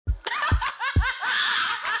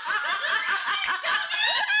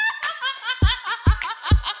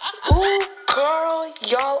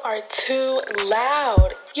Y'all are too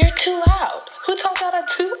loud. You're too loud. Who told y'all to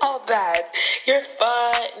do all that? You're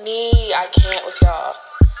funny. I can't with y'all.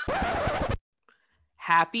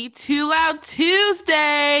 Happy Too Loud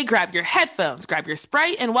Tuesday. Grab your headphones, grab your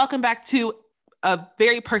Sprite, and welcome back to a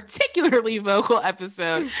very particularly vocal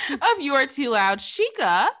episode of You're Too Loud.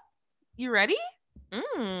 Sheikah, you ready?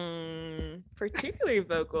 Particularly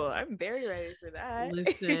vocal. I'm very ready for that.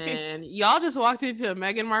 Listen, y'all just walked into a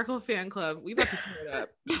Meghan Markle fan club. We about to tear it up.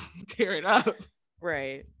 Tear it up.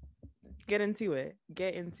 Right. Get into it.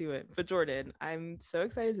 But Jordan, I'm so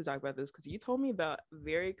excited to talk about this because you told me about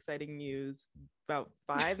very exciting news about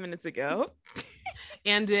 5 minutes ago.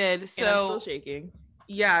 And did. So and I'm still shaking.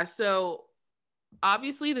 Yeah, so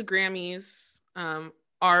obviously the Grammys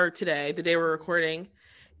are today, the day we're recording.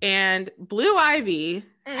 And Blue Ivy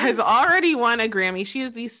has already won a Grammy. She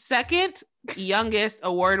is the second youngest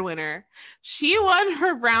award winner. She won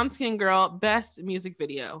her Brown Skin Girl Best Music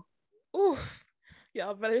Video. Ooh,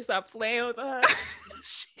 y'all better stop playing with us.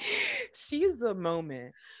 She's the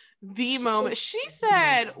moment. The moment. She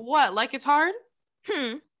said, what, like it's hard?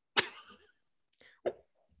 And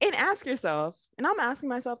ask yourself, and I'm asking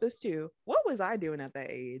myself this too, what was I doing at that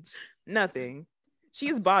age? Nothing.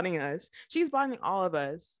 She's bonding us. She's bonding all of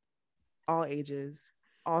us, all ages,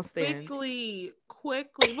 all stands. Quickly. But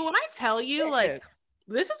when I tell you, like,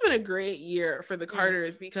 this has been a great year for the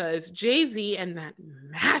Carters because Jay-Z and that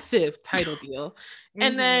massive title deal.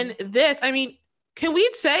 And then this, I mean, can we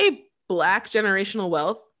say Black generational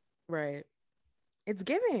wealth? Right. It's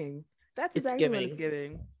giving. That's exactly what it's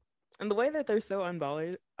giving. And the way that they're so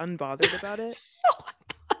unbothered about it.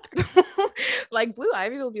 Like Blue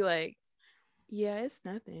Ivy will be like, yeah, it's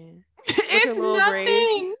nothing. It's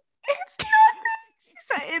nothing. It's nothing. She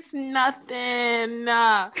said it's nothing.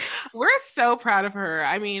 We're so proud of her.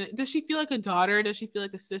 I mean, does she feel like a daughter? Does she feel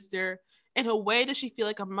like a sister? In a way, does she feel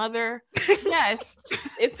like a mother? Yes.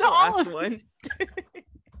 It's the last one.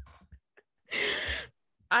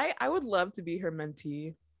 I would love to be her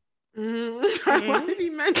mentee. I want to be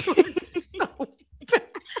mentored.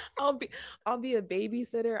 I'll be a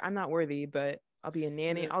babysitter. I'm not worthy, but I'll be a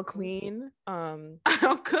nanny. I'll clean. I'll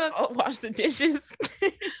cook. I'll wash the dishes.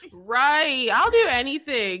 Right. I'll do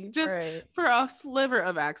anything just for a sliver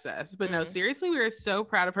of access. But no, seriously, we are so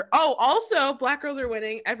proud of her. Oh, also, Black girls are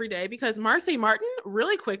winning every day because Marsai Martin,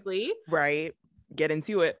 really quickly. Right. Get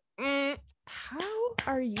into it. How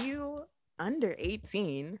are you under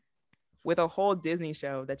 18 with a whole Disney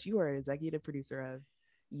show that you are an executive producer of?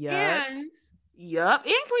 And can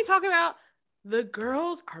we talk about the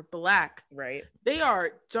girls are Black, right? They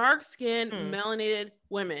are dark-skinned, melanated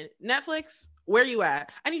women. Netflix, where you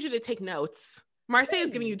at? I need you to take notes. Marseille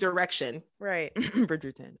is giving you direction. Right.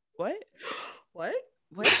 Bridgerton. What?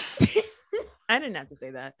 I didn't have to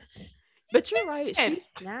say that. But you're right. She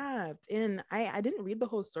snapped. And I didn't read the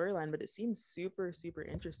whole storyline, but it seems super, super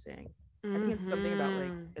interesting. I think it's something about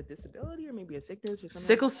like a disability or maybe a sickness or something.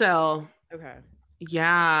 Sickle cell. Okay.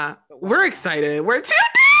 Yeah. We're excited. We're tuned in.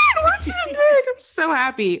 I'm so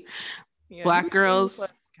happy. Yeah, Black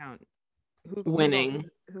girls count. Winning.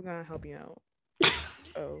 Who gonna help you out?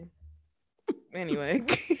 Anyway.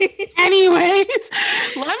 Anyways,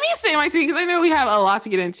 let me say my tweet because I know we have a lot to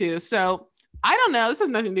get into. So I don't know. This has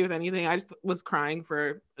nothing to do with anything. I just was crying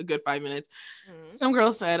for a good 5 minutes. Some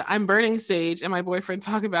girl said, I'm burning sage, and my boyfriend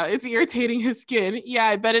talking about it's irritating his skin. Yeah,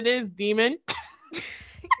 I bet it is, demon. That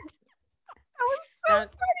was so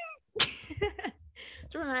funny.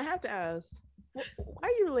 Jordan, I have to ask, why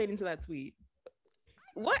are you relating to that tweet?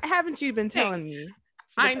 What haven't you been telling me?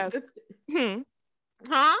 The thing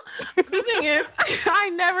is, I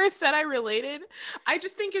never said I related. I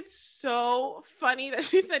just think it's so funny that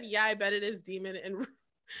she said, yeah, I bet it is demon in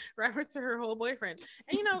reference to her whole boyfriend.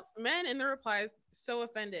 And you know, men in the replies so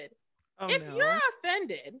offended. You're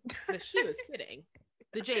offended, the shoe is fitting.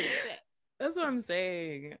 The J is fit. That's what I'm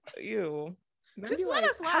saying. You. Just let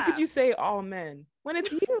us laugh. How could you say all men when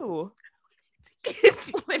it's you?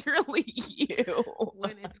 It's literally you.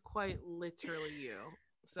 When it's quite literally you.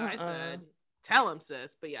 So I said, tell him,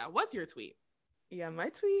 sis. But yeah, what's your tweet? Yeah, my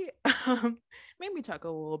tweet made me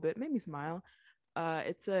chuckle a little bit, made me smile.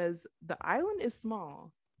 It says, the island is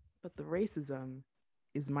small, but the racism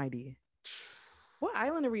is mighty. What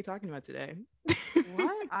island are we talking about today?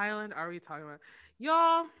 What island are we talking about?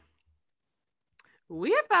 Y'all,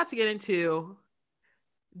 we are about to get into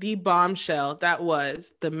the bombshell that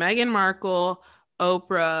was the Meghan Markle,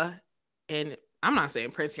 Oprah, and I'm not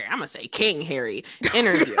saying Prince Harry, I'm gonna say King Harry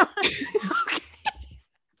interview.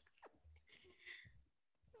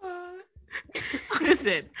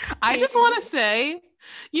 Listen, I just want to say,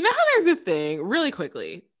 you know how there's a thing really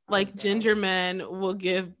quickly. like ginger men will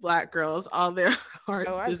give Black girls all their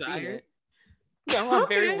heart's I've desire. seen it. Yeah, I'm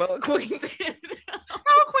very well acquainted.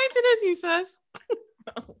 How acquainted is he, sus?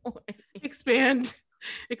 Expand,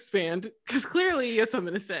 because clearly you have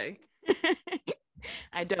something to say.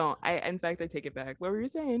 I don't. In fact, I take it back. What were you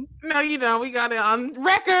saying? No, you don't. We got it on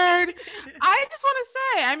record. I just want to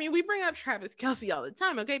say, I mean, we bring up Travis Kelce all the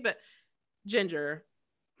time, okay? But Ginger,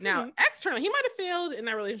 now externally, he might have failed in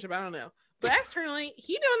that relationship. I don't know. But externally,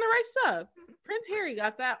 he doing the right stuff. Prince Harry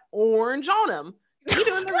got that orange on him. He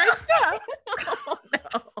doing the right stuff. Oh, no.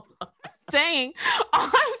 All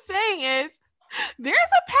I'm saying is there's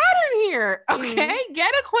a pattern here. Okay,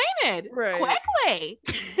 get acquainted quickly.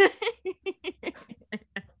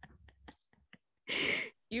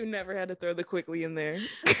 You never had to throw the quickly in there.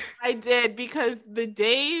 I did, because the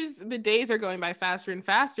days are going by faster and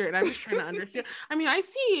faster, and I'm just trying to understand. I mean, I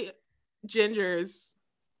see gingers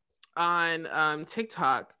on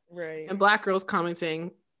TikTok, right, and Black girls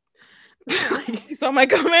commenting. You saw my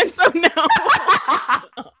comments? Oh no.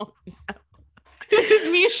 Oh, no. This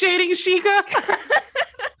is me shading Sheikah.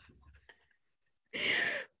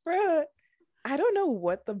 Bruh, I don't know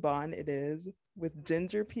what the bond it is with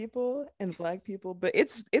ginger people and Black people, but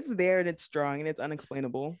it's there and it's strong and it's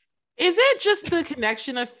unexplainable. Is it just the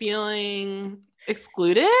connection of feeling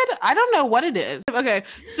excluded? I don't know what it is. Okay,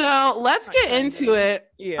 so let's get into it.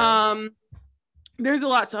 Yeah. There's a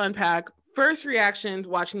lot to unpack. First reactions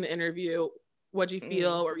watching the interview. What'd you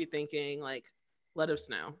feel? What were you thinking? Like, let us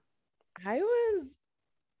know.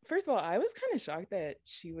 First of all, I was kind of shocked that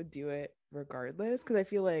she would do it regardless, because I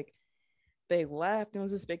feel like they left and it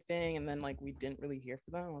was this big thing, and then like we didn't really hear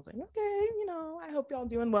from them. I was like, okay, I hope y'all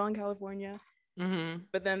doing well in California.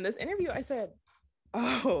 But then this interview, I said,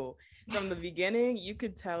 oh, from the beginning, you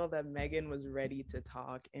could tell that Meghan was ready to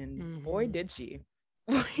talk, and boy, did she.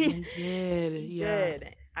 She did. Yeah.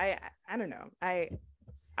 I don't know. I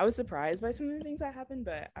was surprised by some of the things that happened,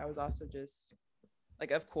 but I was also just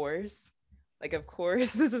like, of course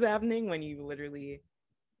this is happening when you literally,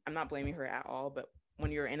 I'm not blaming her at all, but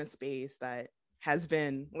when you're in a space that has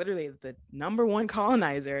been literally the number one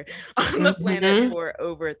colonizer on the planet for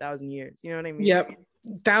over 1,000 years. You know what I mean? Yep.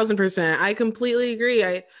 1,000%. I completely agree.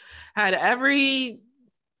 I had every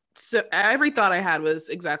thought I had was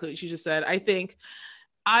exactly what you just said. I think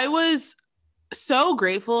I was so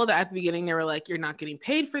grateful that at the beginning they were like, you're not getting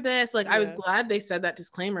paid for this. Like, I was glad they said that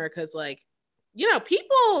disclaimer, because like,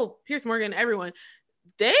 people, Piers Morgan, everyone,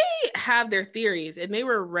 they have their theories and they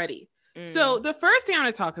were ready. So the first thing I'm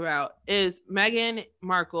going to talk about is Meghan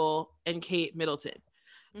Markle and Kate Middleton.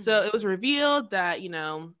 So it was revealed that,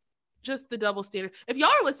 just the double standard. If y'all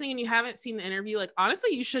are listening and you haven't seen the interview, like,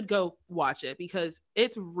 honestly, you should go watch it, because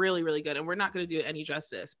it's really, really good. And we're not going to do it any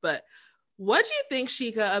justice. But what do you think,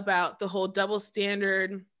 Sheikah, about the whole double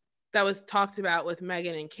standard that was talked about with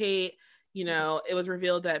Meghan and Kate? It was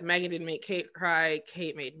revealed that Meghan didn't make Kate cry.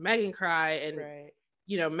 Kate made Meghan cry. And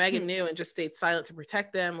Meghan knew and just stayed silent to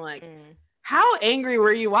protect them. Like, how angry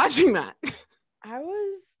were you watching that? I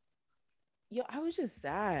was just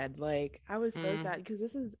sad. Like, I was so sad, because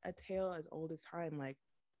this is a tale as old as time. Like,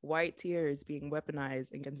 white tears being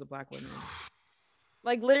weaponized against the Black women.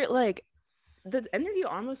 Like, literally, like, the interview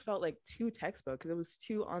almost felt like too textbook, because it was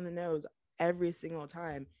too on the nose every single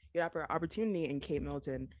time. You have her opportunity in Kate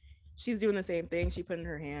Middleton. She's doing the same thing. She putting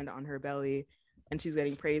her hand on her belly and she's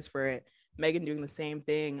getting praise for it. Meghan doing the same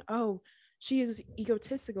thing. Oh, she is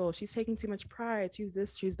egotistical. She's taking too much pride. She's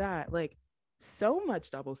this, she's that. Like, so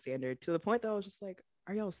much double standard, to the point that I was just like,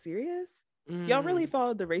 are y'all serious? Y'all really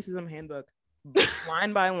followed the racism handbook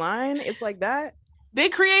line by line? It's like that? They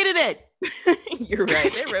created it. You're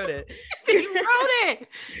right. They wrote it. They wrote it.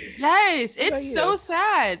 Yes. It's so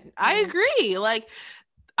sad. I agree. Like,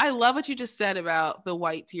 I love what you just said about the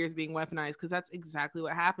white tears being weaponized, because that's exactly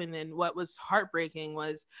what happened. And what was heartbreaking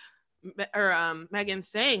was Meghan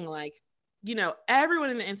saying, like, everyone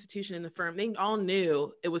in the institution, in the firm, they all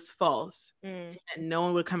knew it was false, and no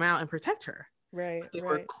one would come out and protect her. Right. But they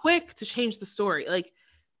were quick to change the story. Like,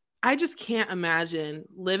 I just can't imagine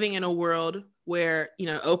living in a world where,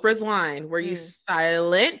 Oprah's line, were you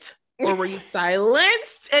silent or were you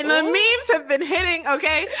silenced? And the memes have been hitting,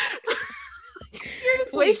 okay?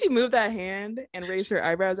 Seriously. The way she moved that hand and raised her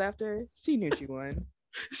eyebrows after, she knew she won.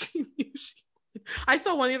 I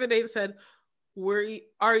saw one the other day that said,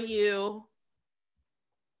 are you...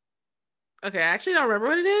 Okay, I actually don't remember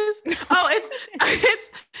what it is. Oh,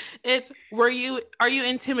 it's are you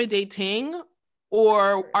intimidating,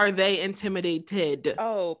 or are they intimidated?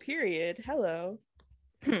 Oh, period. Hello.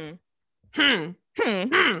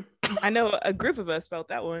 I know a group of us felt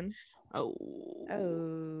that one. Oh,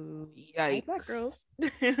 Hi, yikes. Black girls.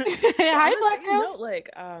 Hi, Black girls. Like,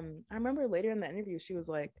 I remember later in the interview, she was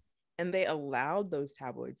like, and they allowed those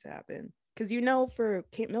tabloids to happen. Because, for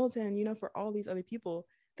Kate Middleton, for all these other people,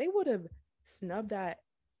 they would have snubbed that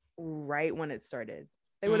right when it started.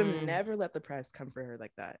 They would have never let the press come for her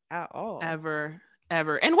like that at all. Ever.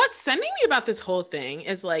 And what's sending me about this whole thing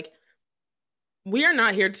is like, we are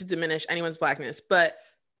not here to diminish anyone's blackness, but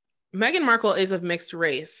Meghan Markle is of mixed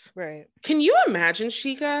race. Right. Can you imagine,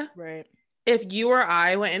 Sheikah? Right. If you or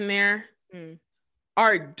I went in there,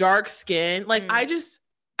 our dark skin, like I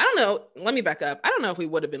don't know. Let me back up. I don't know if we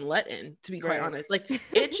would have been let in, to be quite honest. Like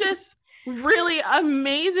it just really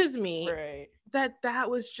amazes me that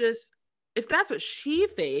was just, if that's what she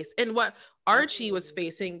faced and what Archie was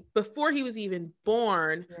facing before he was even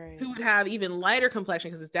born, who would have even lighter complexion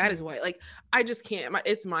because his dad is white. Like I just can't.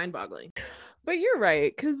 It's mind boggling. But you're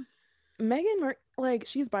right, because Meghan, like,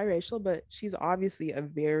 she's biracial, but she's obviously a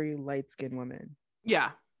very light-skinned woman.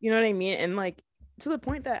 Yeah. You know what I mean? And like, to the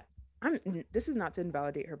point that this is not to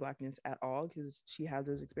invalidate her blackness at all, because she has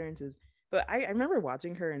those experiences. But I remember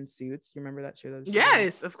watching her in Suits. You remember that show?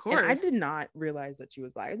 Yes, of course. And I did not realize that she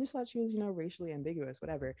was black. I just thought she was, racially ambiguous,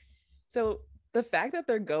 whatever. So the fact that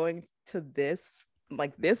they're going to this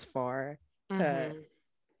far to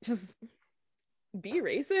just be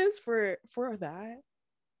racist for that,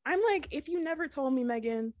 I'm like, if you never told me,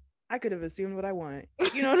 Meghan, I could have assumed what I want.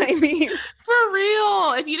 You know what I mean? For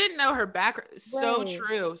real. If you didn't know her background, so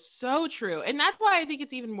true. And that's why I think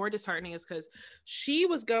it's even more disheartening, is because she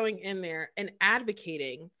was going in there and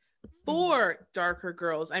advocating for darker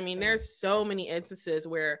girls. I mean, there's so many instances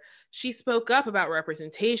where she spoke up about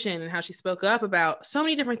representation and how she spoke up about so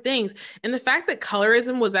many different things. And the fact that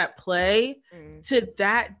colorism was at play to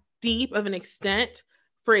that deep of an extent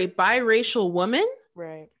for a biracial woman,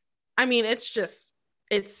 I mean, it's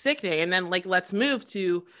sickening. And then like, let's move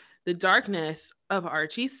to the darkness of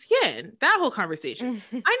Archie's skin, that whole conversation.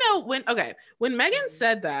 I know when Meghan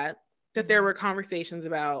said that there were conversations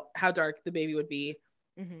about how dark the baby would be,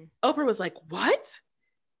 Oprah was like, what?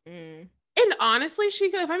 And honestly,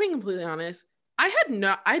 Sheikah, if I'm being completely honest, I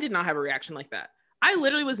did not have a reaction like that. I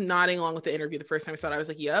literally was nodding along with the interview the first time I saw it. I was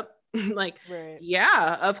like, yep. Like,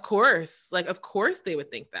 yeah, of course. Like, of course they would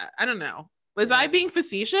think that. I don't know. Was I being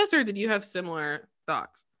facetious, or did you have similar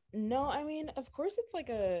thoughts? No, I mean, of course it's like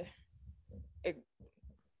a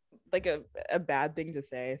bad thing to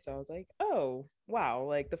say. So I was like, oh, wow.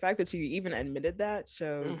 Like, the fact that she even admitted that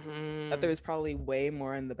shows that there was probably way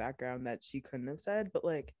more in the background that she couldn't have said. But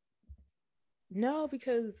like, no,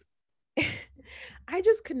 because I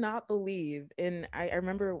just could not believe I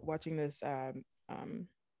remember watching this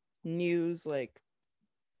news, like,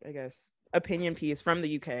 I guess, opinion piece from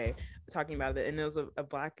the UK talking about it, and there was a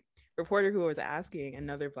black reporter who was asking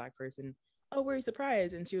another black person, oh, were you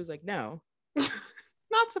surprised? And she was like, no.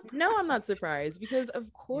 Not surprised. No, I'm not surprised, because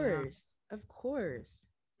of course that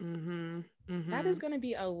is gonna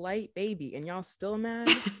be a light baby, and y'all still mad.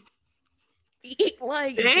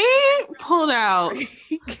 Like, they pulled out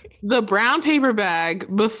the brown paper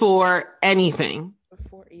bag before anything.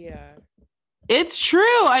 It's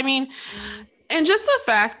true. I mean, and just the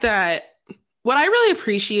fact that what I really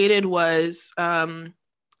appreciated was how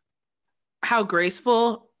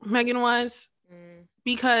graceful Meghan was,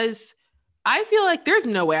 because I feel like there's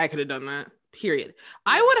no way I could have done that, period.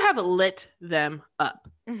 I would have lit them up.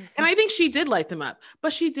 And I think she did light them up,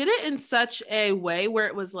 but she did it in such a way where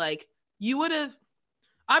it was like, you would have,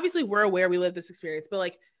 obviously we're aware we live this experience, but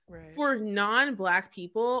like for non-Black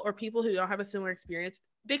people or people who don't have a similar experience,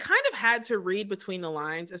 they kind of had to read between the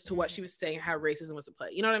lines as to what she was saying, how racism was at play.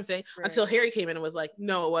 You know what I'm saying? Until Harry came in and was like,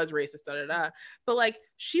 no, it was racist, da da da. But like,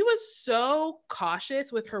 she was so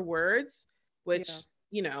cautious with her words, which,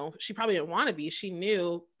 you know, she probably didn't want to be. She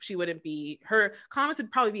knew she wouldn't be, her comments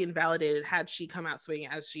would probably be invalidated had she come out swinging,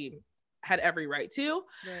 as she had every right to.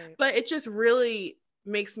 But it just really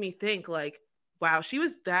makes me think, like, wow, she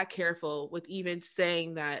was that careful with even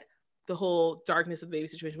saying that the whole darkness of the baby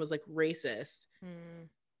situation was like racist.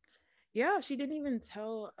 Yeah, she didn't even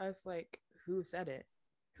tell us like who said it.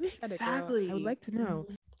 Who said it, girl? I would like to know.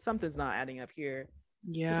 Something's not adding up here.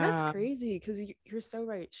 Yeah, but that's crazy, because you're so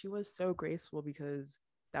right. She was so graceful because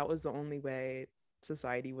that was the only way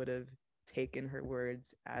society would have taken her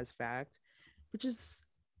words as fact, which is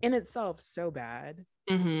in itself so bad.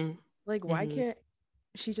 Like, why can't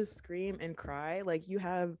she just scream and cry? Like, you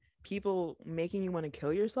have people making you want to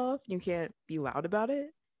kill yourself. You can't be loud about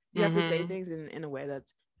it. You have to say things in a way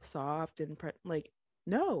that's soft and like,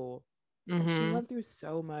 no. She went through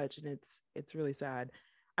so much, and it's really sad.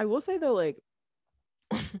 I will say though, like,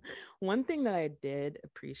 One thing that I did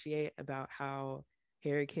appreciate about how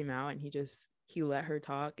Harry came out and he let her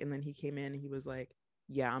talk, and then he came in and he was like,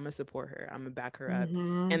 yeah, I'm gonna support her, I'm gonna back her up.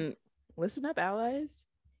 And listen up, allies,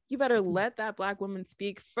 you better let that Black woman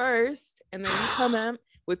speak first, and then you come in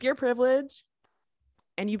with your privilege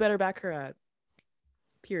and you better back her up,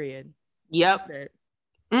 period. Yep.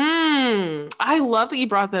 I love that you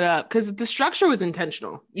brought that up, because the structure was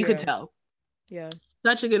intentional. You could tell. Yeah.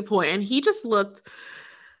 Such a good point. And he just looked,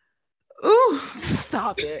 ooh,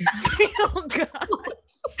 stop it. Oh God.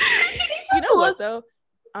 You know what though?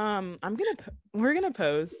 We're gonna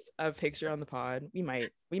post a picture on the pod. We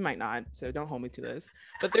might not, so don't hold me to this.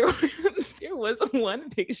 But there was one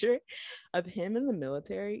picture of him in the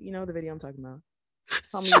military. You know the video I'm talking about.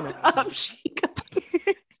 Shut up,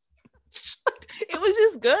 Sheikah. It was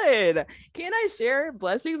just good. Can I share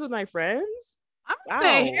blessings with my friends? I'm gonna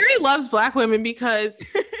say Harry loves Black women, because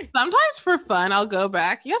sometimes for fun I'll go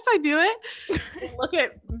back. Yes, I do it. Look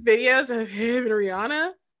at videos of him and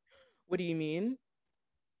Rihanna. What do you mean?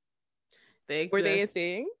 Were they a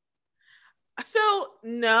thing? So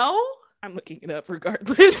no. I'm looking it up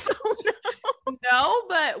regardless. No,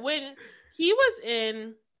 but when he was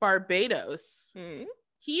in Barbados,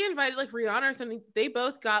 he invited like Rihanna or something. They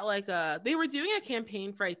both got like they were doing a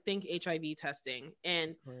campaign for, I think, HIV testing.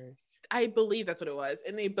 And I believe that's what it was.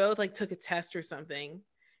 And they both like took a test or something.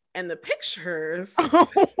 And the pictures.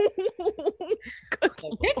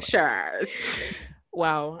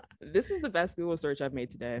 Wow. This is the best Google search I've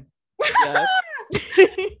made today. Yep.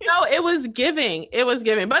 No, it was giving. But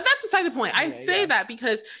that's beside the point. I say that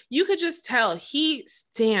because you could just tell he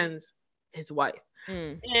stands his wife.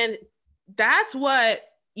 And that's what,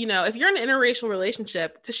 if you're in an interracial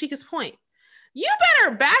relationship, to Sheikah's point, you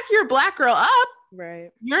better back your Black girl up.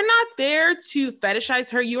 Right. You're not there to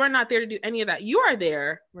fetishize her. You are not there to do any of that. You are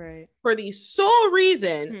there for the sole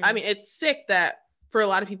reason. I mean, it's sick that for a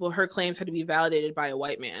lot of people, her claims had to be validated by a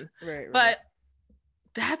white man. Right. But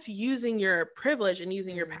that's using your privilege and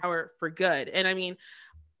using your power for good. And I mean,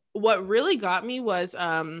 what really got me was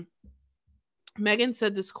Meghan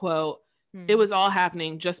said this quote, it was all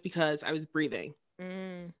happening just because I was breathing.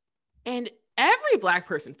 And every Black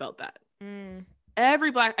person felt that.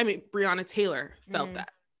 Breonna Taylor felt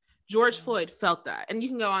that. George Floyd felt that. And you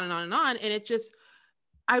can go on and on and on. And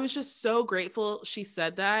I was just so grateful she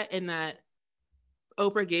said that, and that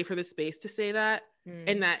Oprah gave her the space to say that,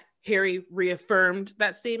 and that Harry reaffirmed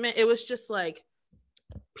that statement. It was just like,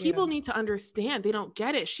 people need to understand. They don't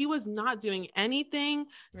get it. She was not doing anything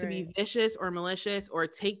to be vicious or malicious or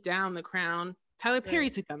take down the crown. Tyler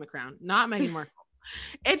Perry took down the crown, not Meghan Markle.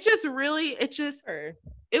 It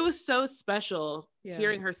was so special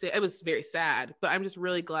hearing her say. It was very sad, but I'm just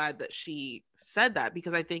really glad that she said that,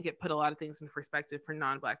 because I think it put a lot of things in perspective for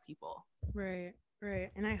non-Black people. Right.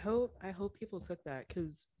 And I hope people took that,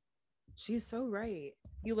 because she's so right.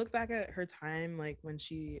 You look back at her time, like when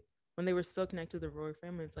they were still connected to the royal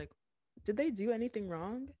family, it's like, did they do anything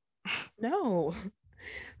wrong? No.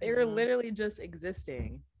 They were literally just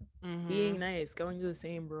existing, being nice, going to the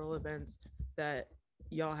same rural events that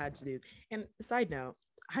y'all had to do. And side note,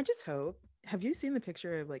 I just hope, have you seen the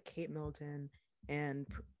picture of like Kate Middleton and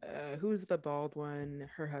who's the bald one,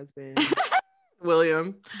 her husband?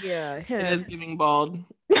 William. Yeah, him. It is giving bald.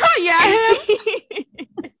 Yeah, him.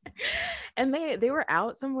 And they were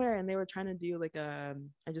out somewhere and they were trying to do like I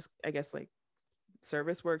guess like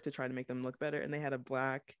service work to try to make them look better, and they had a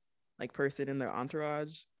Black like person in their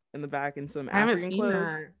entourage in the back in some African clothes.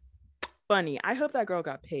 That. Funny. I hope that girl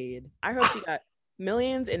got paid. I hope she got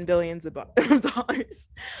millions and billions of dollars,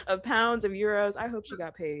 of pounds, of euros. I hope she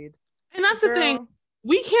got paid. And that's the thing.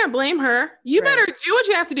 We can't blame her. You better do what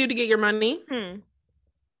you have to do to get your money.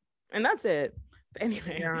 And that's it. But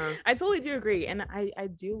anyway, I totally do agree. And I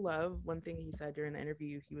do love one thing he said during the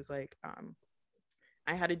interview. He was like,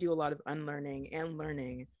 I had to do a lot of unlearning and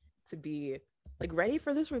learning to be like ready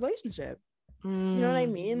for this relationship. You know what I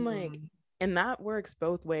mean? Like, and that works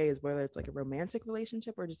both ways, whether it's like a romantic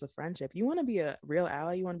relationship or just a friendship. You want to be a real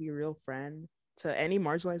ally, you want to be a real friend to any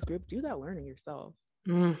marginalized group, do that learning yourself.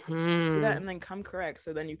 Do that and then come correct,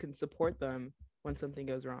 so then you can support them when something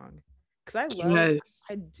goes wrong. Because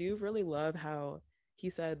I do really love how he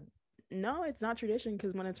said, no, it's not tradition,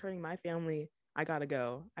 because when it's hurting my family, I gotta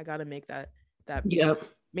go. I gotta make that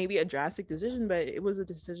maybe a drastic decision, but it was a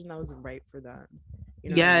decision that was right for them. You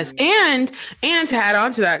know yes. I mean? And to add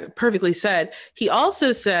on to that, perfectly said, he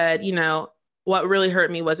also said, what really hurt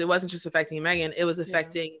me was it wasn't just affecting Meghan, it was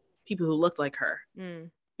affecting people who looked like her.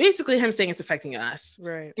 Basically him saying it's affecting us.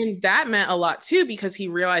 Right. And that meant a lot too, because he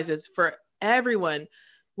realizes for everyone,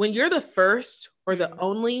 when you're the first or the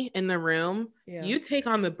only in the room, you take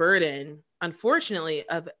on the burden, unfortunately,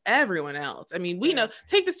 of everyone else. I mean, we know,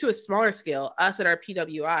 take this to a smaller scale, us at our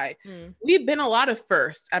PWI, we've been a lot of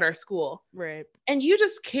firsts at our school. Right. And you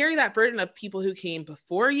just carry that burden of people who came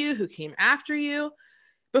before you, who came after you,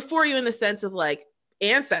 before you in the sense of like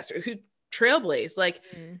ancestors who trailblazed. Like,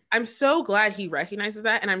 I'm so glad he recognizes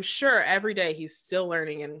that. And I'm sure every day he's still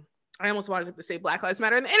learning. And I almost wanted to say Black Lives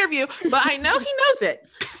Matter in the interview, but I know he knows it.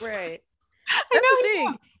 Right. I know the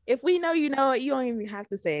thing. If we know, you know it, you don't even have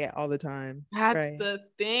to say it all the time. That's the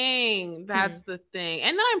thing. That's the thing.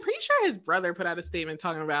 And then I'm pretty sure his brother put out a statement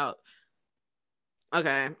talking about,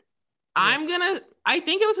 okay, I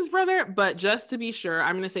think it was his brother, but just to be sure,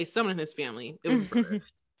 I'm going to say someone in his family, it was his brother,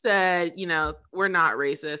 said, you know, we're not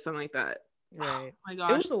racist, something like that. Right. Oh my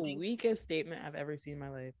gosh. It was the weakest statement I've ever seen in my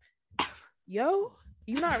life. Yo,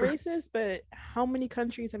 you're not racist, but how many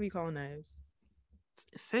countries have you colonized?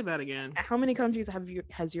 Say that again. How many countries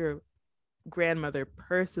has your grandmother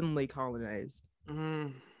personally colonized?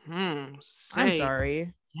 I'm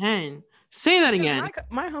sorry. Again. Say that again.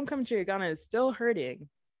 My home country, Ghana, is still hurting.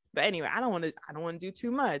 But anyway, I don't want to do too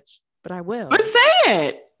much, but I will. But say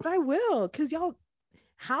it. But I will, because y'all,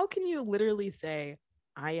 how can you literally say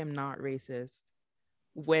I am not racist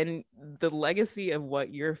when the legacy of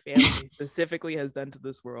what your family specifically has done to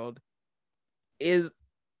this world is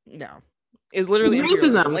literally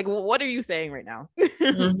racism? Like, what are you saying right now?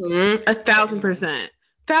 1,000%.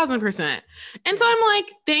 1,000%. And so I'm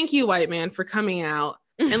like, thank you, white man, for coming out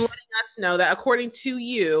and letting us know that according to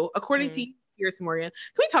you, Piers Morgan,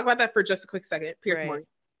 can we talk about that for just a quick second? Piers Morgan.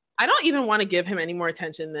 I don't even want to give him any more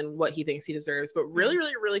attention than what he thinks he deserves, but really,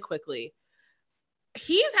 really, really quickly,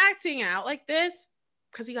 he's acting out like this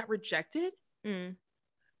because he got rejected.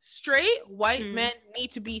 Straight white men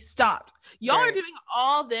need to be stopped. Y'all are doing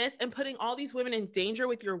all this and putting all these women in danger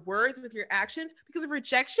with your words, with your actions because of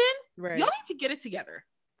rejection. Y'all need to get it together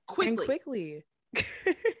quickly.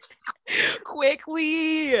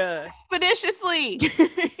 Quickly. Expeditiously.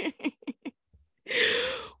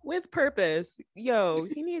 With purpose. Yo,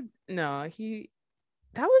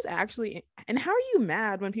 that was actually, and how are you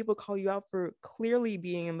mad when people call you out for clearly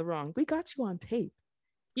being in the wrong? We got you on tape.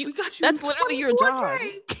 We got you. That's literally your job. Are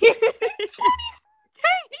you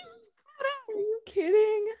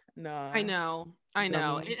kidding? No. I know.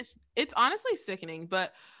 It's honestly sickening,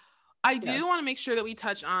 but I do want to make sure that we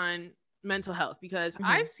touch on mental health because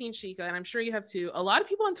I've seen Sheikah, and I'm sure you have too, a lot of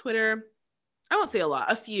people on Twitter, I won't say a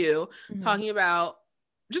lot, a few, talking about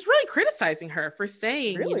just really criticizing her for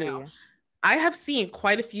saying, you know, I have seen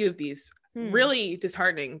quite a few of these really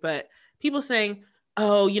disheartening, but people saying,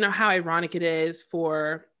 oh, you know, how ironic it is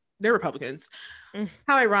for, they're Republicans,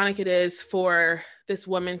 how ironic it is for this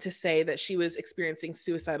woman to say that she was experiencing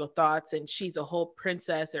suicidal thoughts and she's a whole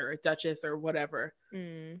princess or a duchess or whatever.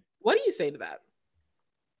 What do you say to that?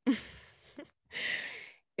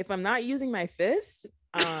 If I'm not using my fist,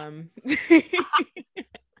 I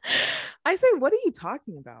say, what are you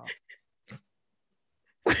talking about?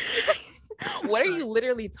 What are you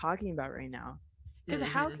literally talking about right now? Because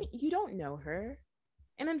how can you don't know her?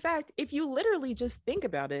 And in fact, if you literally just think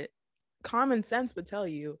about it, common sense would tell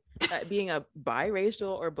you that being a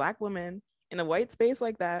biracial or Black woman in a white space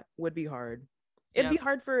like that would be hard. It'd be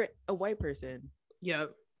hard for a white person.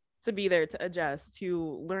 To be there, to adjust,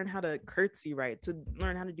 to learn how to curtsy right, to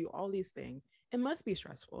learn how to do all these things. It must be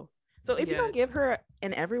stressful. So if you don't give her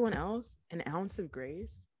and everyone else an ounce of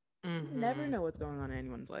grace, you never know what's going on in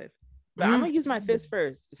anyone's life. But I'm gonna use my fist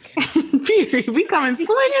first. Just kidding. We come and swing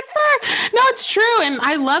it first. No, it's true. And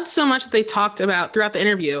I loved so much that they talked about throughout the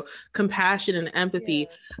interview, compassion and empathy.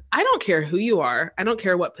 I don't care who you are. I don't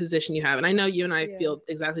care what position you have. And I know you and I feel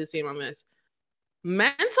exactly the same on this.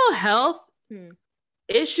 Mental health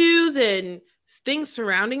issues and things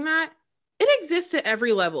surrounding that, it exists at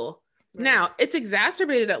every level. Now, it's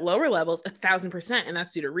exacerbated at lower levels 1,000%, and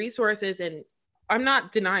that's due to resources. And I'm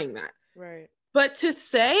not denying that. But to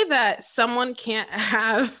say that someone can't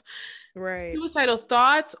have suicidal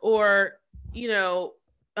thoughts or, you know,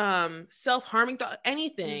 self-harming thought,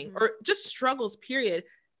 anything, or just struggles, period,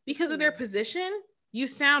 because of their position, you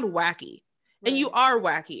sound wacky. And you are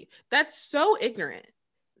wacky. That's so ignorant.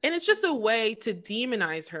 And it's just a way to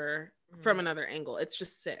demonize her from another angle. It's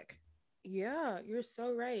just sick. Yeah, you're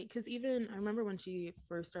so right. Because even I remember when she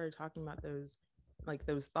first started talking about those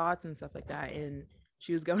thoughts and stuff like that, and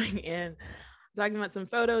she was going in talking about some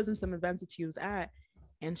photos and some events that she was at,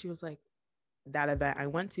 and she was like, that event I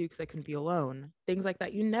went to because I couldn't be alone, things like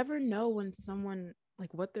that. You never know when someone,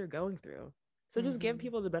 like, what they're going through. So just give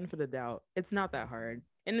people the benefit of the doubt. It's not that hard,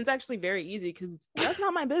 and it's actually very easy because that's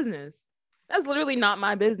not my business. That's literally not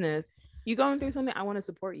my business. You going through something, I want to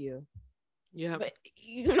support you. Yeah. But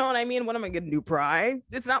you know what I mean? What am I gonna do? Pry?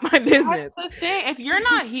 It's not my business. That's the thing. If you're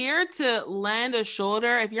not here to lend a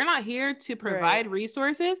shoulder, if you're not here to provide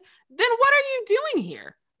resources, then what are you doing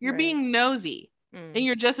here? You're being nosy. And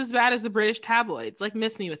you're just as bad as the British tabloids. Like,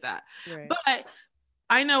 miss me with that. But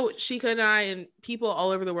I know Sheikah and I and people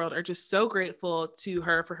all over the world are just so grateful to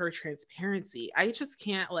her for her transparency. I just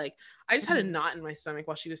can't, like, I just had a knot in my stomach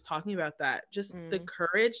while she was talking about that. Just the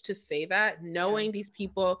courage to say that, knowing these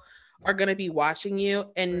people are going to be watching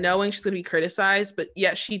you and knowing she's going to be criticized, but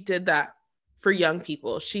yet she did that for young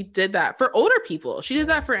people. She did that for older people. She did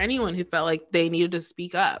that for anyone who felt like they needed to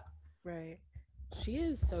speak up. Right. She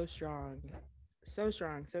is so strong,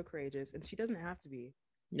 so courageous, and she doesn't have to be.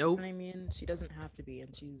 Nope. You know what I mean? She doesn't have to be.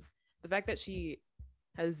 And she's, the fact that she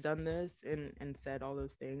has done this and said all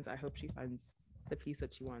those things, I hope she finds the peace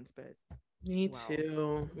that she wants. But me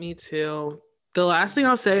too. The last thing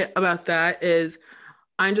I'll say about that is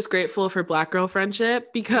I'm just grateful for Black girl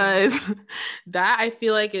friendship, because that, I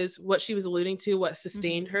feel like, is what she was alluding to, what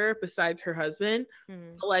sustained her besides her husband.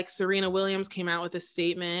 Like, Serena Williams came out with a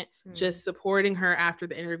statement just supporting her after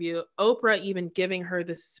the interview. Oprah even giving her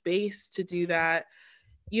the space to do that.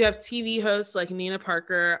 You have TV hosts like Nina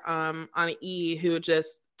Parker on E! who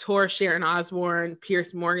just tore Sharon Osbourne,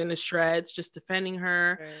 Piers Morgan to shreds, just defending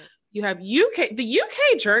her. You have the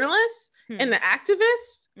UK journalists and the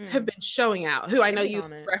activists have been showing out, who I know you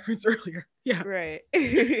referenced earlier. Yeah. Right.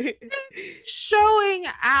 Showing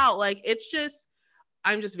out. Like, it's just,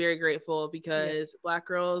 I'm just very grateful, because Black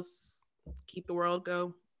girls make the world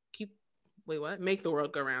go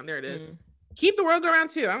round. There it is. Keep the world go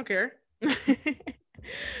round too. I don't care.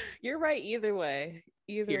 You're right either way.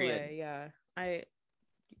 Yeah. I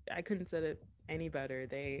couldn't said it any better.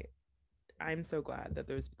 I'm so glad that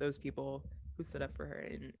there's those people who stood up for her,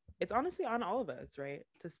 and it's honestly on all of us, right,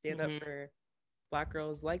 to stand up for Black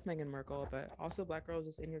girls like Meghan Markle, but also Black girls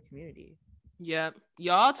just in your community. Yep.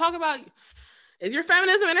 Y'all talk about, is your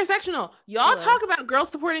feminism intersectional? Y'all talk about girls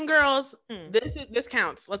supporting girls. This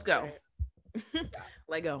counts. Let's go.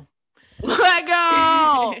 Let go.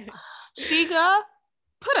 Sheikah,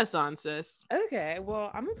 put us on, sis. Okay,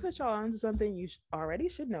 well, I'm gonna put y'all on to something you already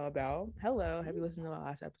should know about. Hello, have you listened to the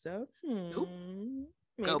last episode? Nope.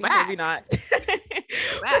 Maybe, go back. Maybe not.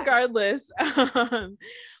 Regardless,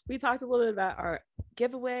 we talked a little bit about our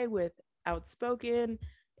giveaway with Outspoken.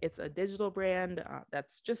 It's a digital brand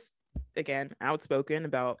that's just, again, outspoken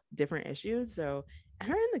about different issues. So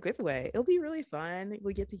enter in the giveaway. It'll be really fun.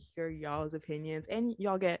 We get to hear y'all's opinions, and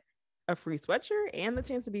y'all get a free sweatshirt and the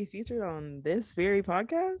chance to be featured on this very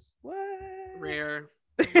podcast. What? Rare.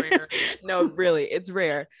 No, really, it's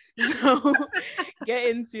rare. So get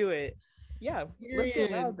into it. Yeah, let's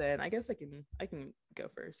get loud then. I guess I can go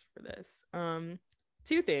first for this.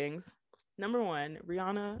 Two things. Number one,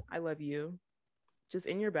 Rihanna, I love you. Just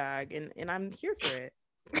in your bag, and I'm here for it.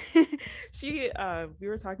 We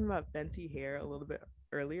were talking about Fenty hair a little bit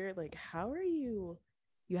earlier. Like, how are you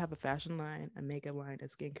have a fashion line, a makeup line, a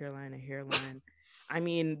skincare line, a hair line. I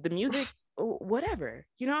mean, the music, whatever.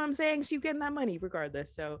 You know what I'm saying? She's getting that money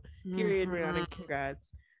regardless. So period, Rihanna, congrats.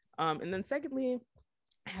 And then secondly,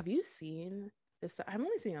 have you seen this? I'm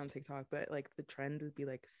only seeing it on TikTok, but like the trend would be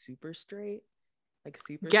like super straight.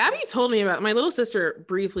 Gabby told me about it. My little sister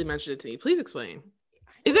briefly mentioned it to me. Please explain.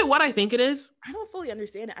 Is it what I think it is? I don't fully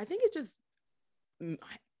understand it. I think it's just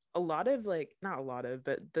a lot of, like, not a lot of,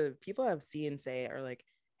 but the people I've seen say are like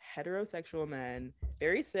heterosexual men,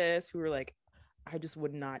 very cis, who are like, I just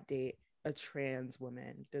would not date a trans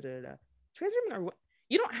woman. Trans women are,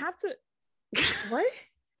 you don't have to.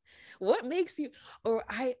 What makes you,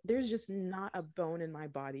 there's just not a bone in my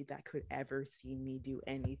body that could ever see me do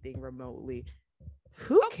anything remotely.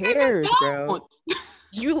 Who cares, bro?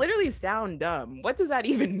 You literally sound dumb. What does that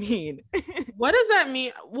even mean? What does that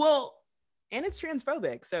mean? Well, and it's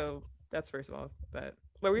transphobic. So that's first of all. But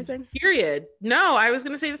what were you saying? Period. No, I was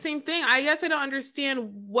going to say the same thing. I guess I don't understand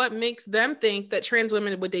what makes them think that trans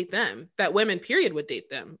women would date them, that women, period, would date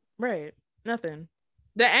them. Right. Nothing.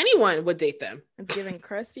 That anyone would date them. It's giving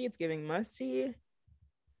crusty. It's giving musty.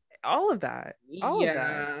 All of that. All of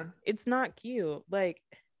that. It's not cute. Like,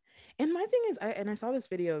 and my thing is, I saw this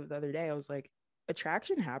video the other day. I was like,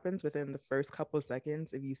 attraction happens within the first couple of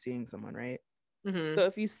seconds of you seeing someone, right? Mm-hmm. So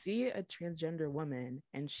if you see a transgender woman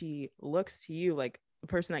and she looks to you like the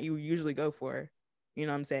person that you usually go for, you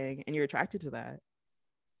know what I'm saying, and you're attracted to that,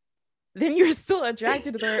 then you're still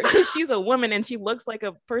attracted to her because she's a woman and she looks like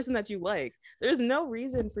a person that you like. There's no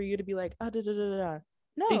reason for you to be like,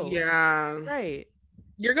 no. Yeah. Right.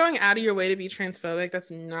 You're going out of your way to be transphobic.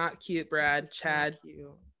 That's not cute, Brad. Chad.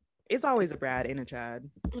 It's always a Brad and a Chad.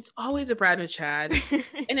 It's always a Brad and a Chad.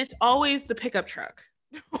 And it's always the pickup truck.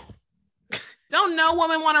 Don't no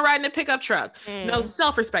woman want to ride in a pickup truck. No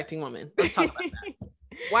self-respecting woman. Let's talk about that.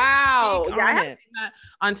 Wow. Yeah, I haven't seen that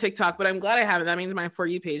on TikTok, but I'm glad I haven't. That means my For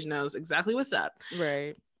You page knows exactly what's up.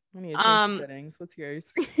 Right. I need to change the settings. What's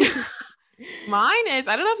yours? Mine is,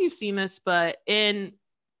 I don't know if you've seen this, but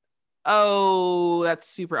that's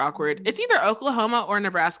super awkward. It's either Oklahoma or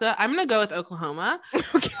Nebraska. I'm going to go with Oklahoma.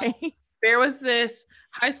 Okay. There was this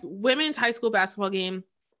women's high school basketball game,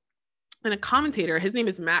 and a commentator, his name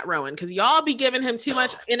is Matt Rowan, because y'all be giving him too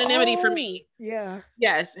much anonymity for me. Yeah.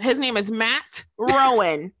 Yes, his name is Matt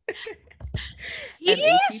Rowan.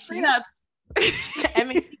 He straight up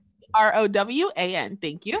ROWAN.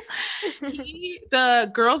 Thank you.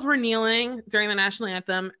 The girls were kneeling during the national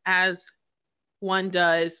anthem, as one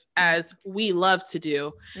does, as we love to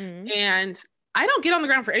do. And I don't get on the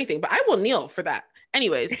ground for anything, but I will kneel for that.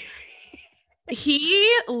 Anyways,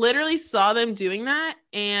 he literally saw them doing that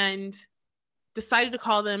and decided to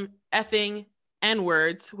call them effing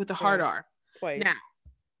N-words with a hard R. Twice. Now,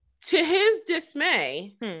 to his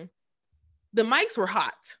dismay, the mics were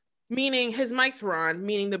hot, meaning his mics were on,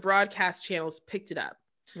 meaning the broadcast channels picked it up.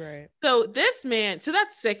 Right. So that's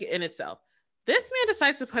sick in itself. This man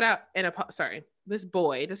decides to put out this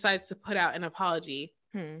boy decides to put out an apology.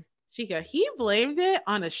 Chica, he blamed it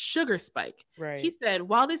on a sugar spike. Right. He said,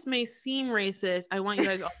 while this may seem racist, I want you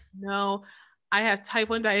guys all to know I have type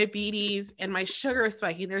 1 diabetes and my sugar is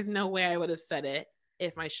spiking. There's no way I would have said it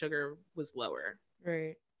if my sugar was lower.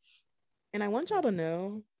 Right. And I want y'all to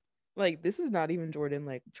know, like, this is not even Jordan,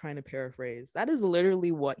 like, trying to paraphrase. That is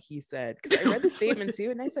literally what he said. Because I read the statement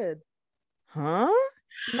too, and I said, huh?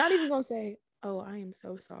 I'm not even going to say, oh, I am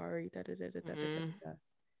so sorry.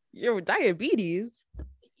 Your diabetes.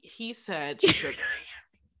 He said sugar.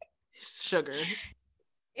 Sugar.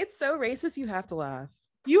 It's so racist, you have to laugh.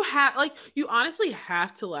 You honestly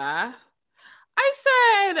have to laugh. I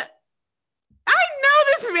said, I know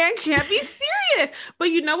this man can't be serious. But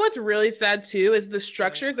you know what's really sad too is the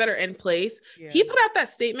structures that are in place. Yeah. He put out that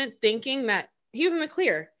statement thinking that he was in the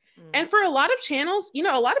clear. And for a lot of channels, a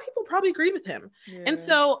lot of people probably agreed with him. Yeah. And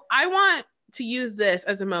so I want to use this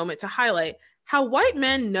as a moment to highlight how white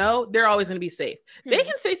men know they're always going to be safe. They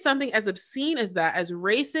can say something as obscene as that, as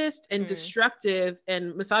racist and destructive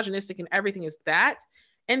and misogynistic and everything as that,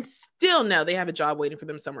 and still know they have a job waiting for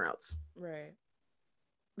them somewhere else. Right.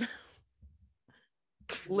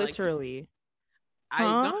 Literally. I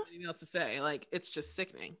don't have anything else to say. Like, it's just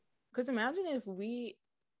sickening. Because imagine if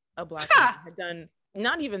a black man, had done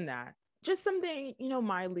not even that, just something,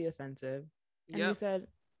 mildly offensive. And he said,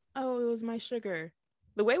 oh, it was my sugar.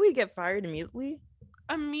 The way we get fired immediately.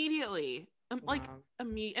 Wow.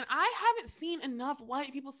 And I haven't seen enough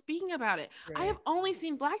white people speaking about it. Right. I have only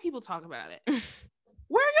seen black people talk about it.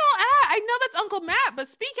 Where y'all at? I know that's Uncle Matt, but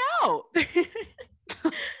speak out.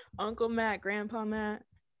 Uncle Matt, Grandpa Matt.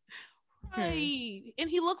 Right. And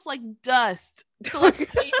he looks like dust. So let's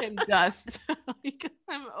pay him dust.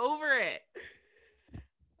 I'm over it.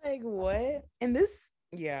 Like, what? And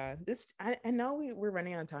I know we're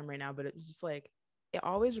running out of time right now, but it's just like, it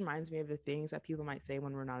always reminds me of the things that people might say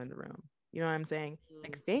when we're not in the room. You know what I'm saying?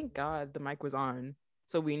 Like, thank God the mic was on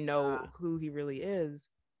so we know who he really is.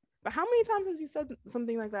 But how many times has he said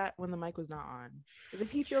something like that when the mic was not on? Because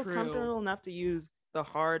if he feels comfortable enough to use the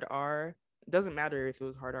hard R, it doesn't matter if it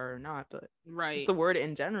was hard R or not, but just the word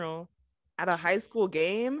in general, at a high school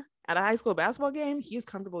basketball game, he's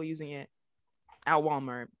comfortable using it at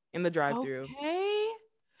Walmart, in the drive-thru. Okay.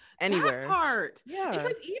 Anywhere. That part. Yeah. It's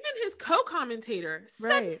like even his co-commentator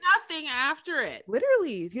said nothing after it.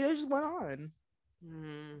 Literally. He just went on.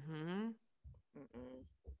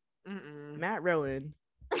 Matt Rowan.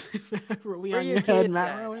 Were we on your head,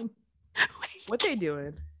 Matt Rowan? What they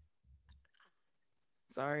doing?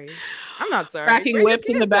 Sorry. I'm not sorry. Cracking whips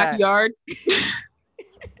in the backyard.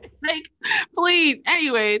 Like, please.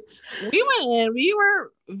 Anyways, we went in. We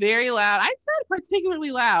were very loud. I said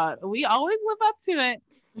particularly loud. We always live up to it.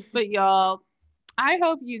 But y'all, I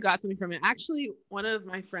hope you got something from it. Actually, one of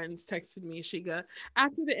my friends texted me, Shiga,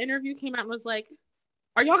 after the interview came out and was like,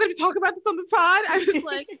 are y'all going to talk about this on the pod? I was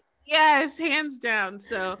like, yes, hands down.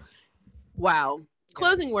 So, wow.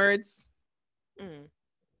 Closing words.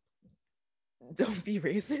 Don't be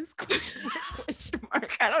racist? Question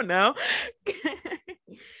mark. I don't know. Do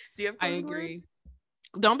you have closing words?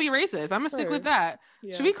 Don't be racist. I'm going to stick with that.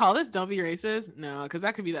 Yeah. Should we call this Don't Be Racist? No, because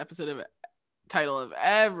that could be the episode of it. Title of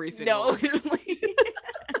every single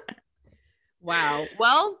Wow.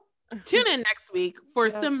 Well, tune in next week for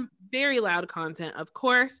some very loud content, of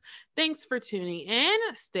course. Thanks for tuning in.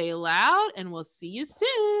 Stay loud, and we'll see you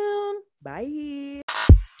soon. Bye.